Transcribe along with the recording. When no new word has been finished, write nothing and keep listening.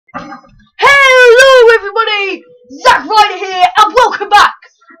Zack Ryder here, and welcome back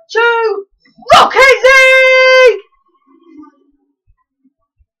to Rocket League!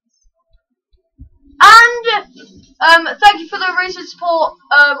 And thank you for the recent support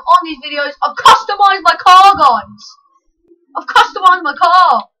on these videos. I've customized my car, guys. I've customized my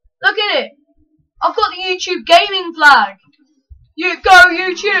car. Look at it. I've got the YouTube gaming flag. You go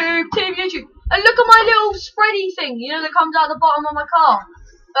YouTube, Team YouTube. And look at my little spready thing, you know, that comes out the bottom of my car.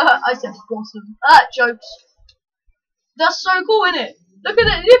 I said awesome. Jokes. That's so cool, isn't it? Look at it.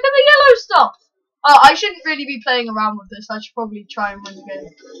 Look at the yellow stuff. I shouldn't really be playing around with this. I should probably try and win the game.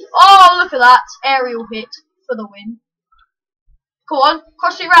 Oh, look at that. Aerial hit for the win. Go on.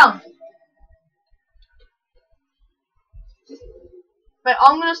 Cross it round. Wait,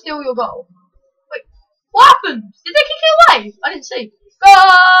 I'm going to steal your goal. Wait, what happened? Did they kick it away? I didn't see.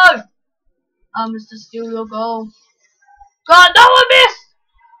 Go! I'm just to steal your goal. God, no one missed!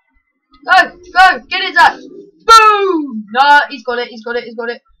 Go! Get it, Zack! Boom! No, he's got it.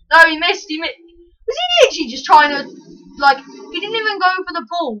 No, he missed. Was he literally just trying to, like, he didn't even go for the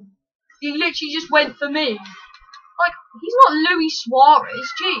ball. He literally just went for me. Like, he's not Luis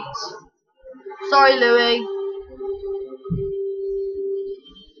Suarez. Jeez. Sorry, Louis.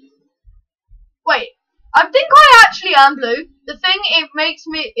 Wait, I think I actually am blue. The thing it makes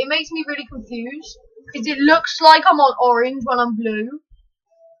me really confused is it looks like I'm on orange when I'm blue,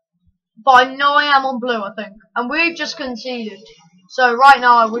 but I know I am on blue, I think. And we've just conceded, so right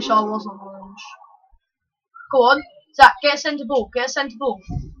now I wish I was on orange. Go on, Zack, get a centre ball.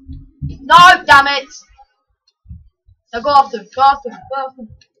 No, damn it! Now go after him. Go!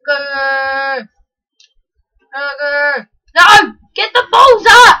 No, get the ball,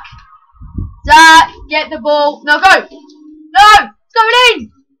 Zack! Zack, get the ball. No, go! No! It's going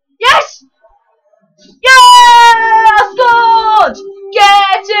in! Yes! Yeah! I scored!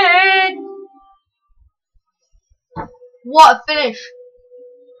 Get in! What a finish.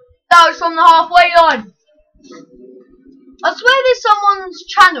 That was from the halfway line. I swear there's someone's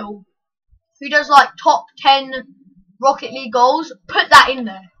channel who does like top 10 Rocket League goals. Put that in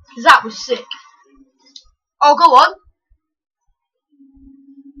there, because that was sick. Oh, go on.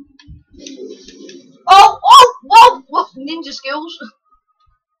 Whoa, ninja skills.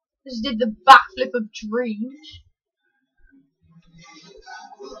 Just did the backflip of dreams.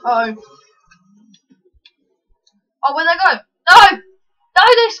 Oh, where'd they go? No,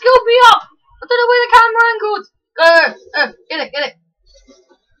 they skilled me up. I don't know where the camera angled. Go, get it.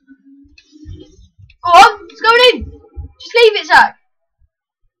 Go on, it's going in. Just leave it, Zack.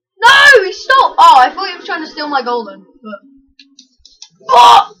 No, he stopped. Oh, I thought he was trying to steal my goal then. But...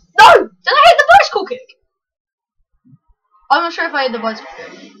 Oh, no, did I hit the bicycle kick? I'm not sure if I hit the bicycle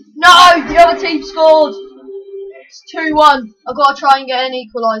kick. No, the other team scored. It's 2-1. I've got to try and get an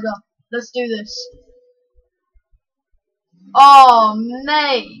equaliser. Let's do this. Oh,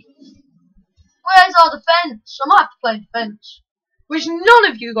 mate. Where's our defence? I might have to play defence, which none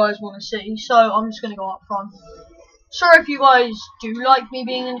of you guys want to see, so I'm just going to go up front. Sorry if you guys do like me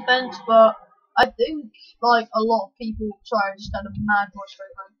being in defence, but I think, like, a lot of people... Sorry, I just had a mad voice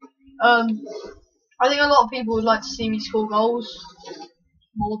right now. I think a lot of people would like to see me score goals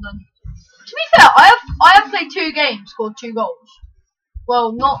more than... To be fair, I have played 2 games, scored 2 goals.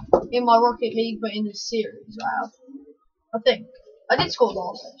 Well, not in my Rocket League, but in this series I have. I think. I did score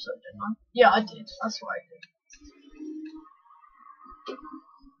last episode, didn't I? Yeah, I did. That's what I did.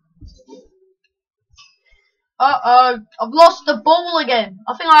 Uh-oh. I've lost the ball again.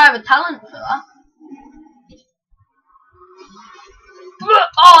 I think I have a talent for that.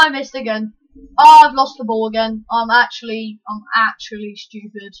 Oh, I missed again. Oh, I've lost the ball again. I'm actually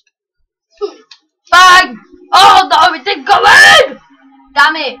stupid. Bang! Oh no, it didn't go in!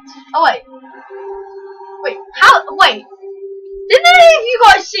 Damn it! Oh wait, wait. Did any of you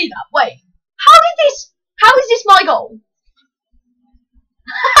guys see that? Wait, how is this my goal?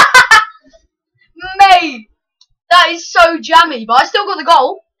 Mate, that is so jammy, but I still got the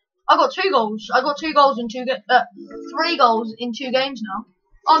goal. I got 2 goals. I got 2 goals in 3 goals in 2 games now.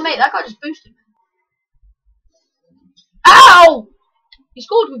 Oh mate, that guy just boosted me. Ow! He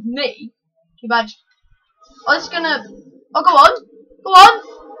scored with me. Too bad. Oh, it's gonna... Oh, go on.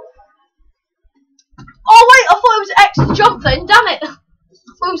 Oh, wait, I thought it was X to jump then. Damn it. I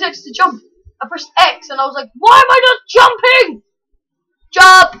thought it was X to jump. I pressed X and I was like, why am I not jumping?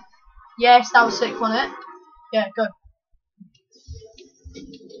 Jump! Yes, that was sick, wasn't it? Yeah, go.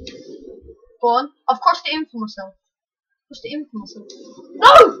 Go on. I've crossed it in for myself. No!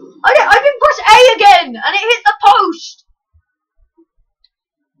 I didn't press A again! And it hit the post!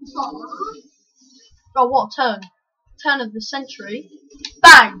 Oh, what a turn. Turn of the century.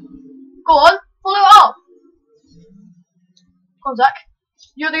 Bang! Go on, follow it up. on, Zach.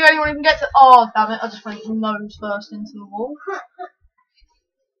 You're the only one who can get to. Oh, damn it! I just went nose first into the wall.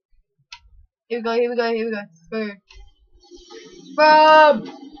 Here we go. Here we go. Here we go. Boom. Boom.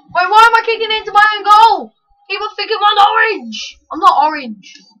 Wait, why am I kicking into my own goal? People think I'm orange. I'm not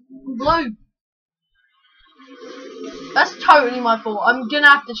orange. I'm blue. That's totally my fault. I'm gonna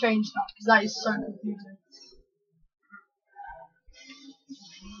have to change that because that is so confusing.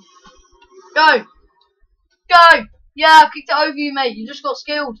 Go. Go. Yeah, I've kicked it over you, mate. You just got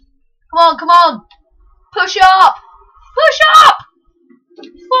skilled. Come on, come on. Push up. Push up.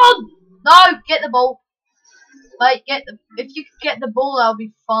 Come on. No, get the ball. Wait, if you could get the ball, that'll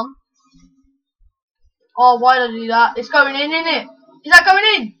be fun. Oh, why did I do that? It's going in, isn't it? Is that going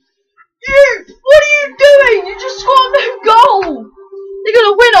in? What are you doing? You just scored a goal. They're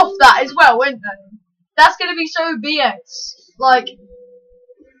gonna win off that as well, won't they? That's gonna be so BS. Like,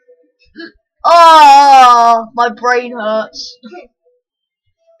 oh, my brain hurts.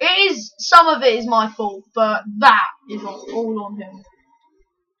 Some of it is my fault, but that is all on him.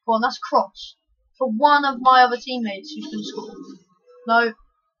 Come on, that's cross for one of my other teammates who's gonna score. No,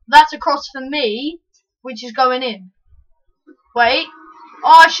 that's a cross for me, which is going in. Wait.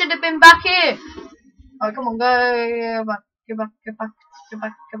 Oh, I should have been back here. Oh, come on, go back, go back, go back, go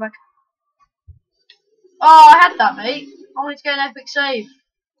back, go back. Oh, I had that, mate. I wanted to get an epic save.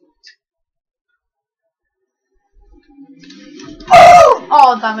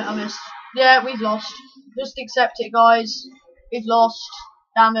 Oh, damn it, I missed. Yeah, we've lost. Just accept it, guys. We've lost.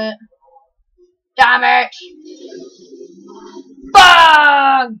 Damn it. Damn it.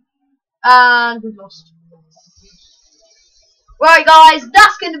 Bang! And we've lost. Right, guys,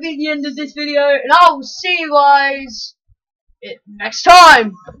 that's going to be the end of this video, and I will see you guys next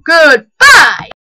time. Goodbye!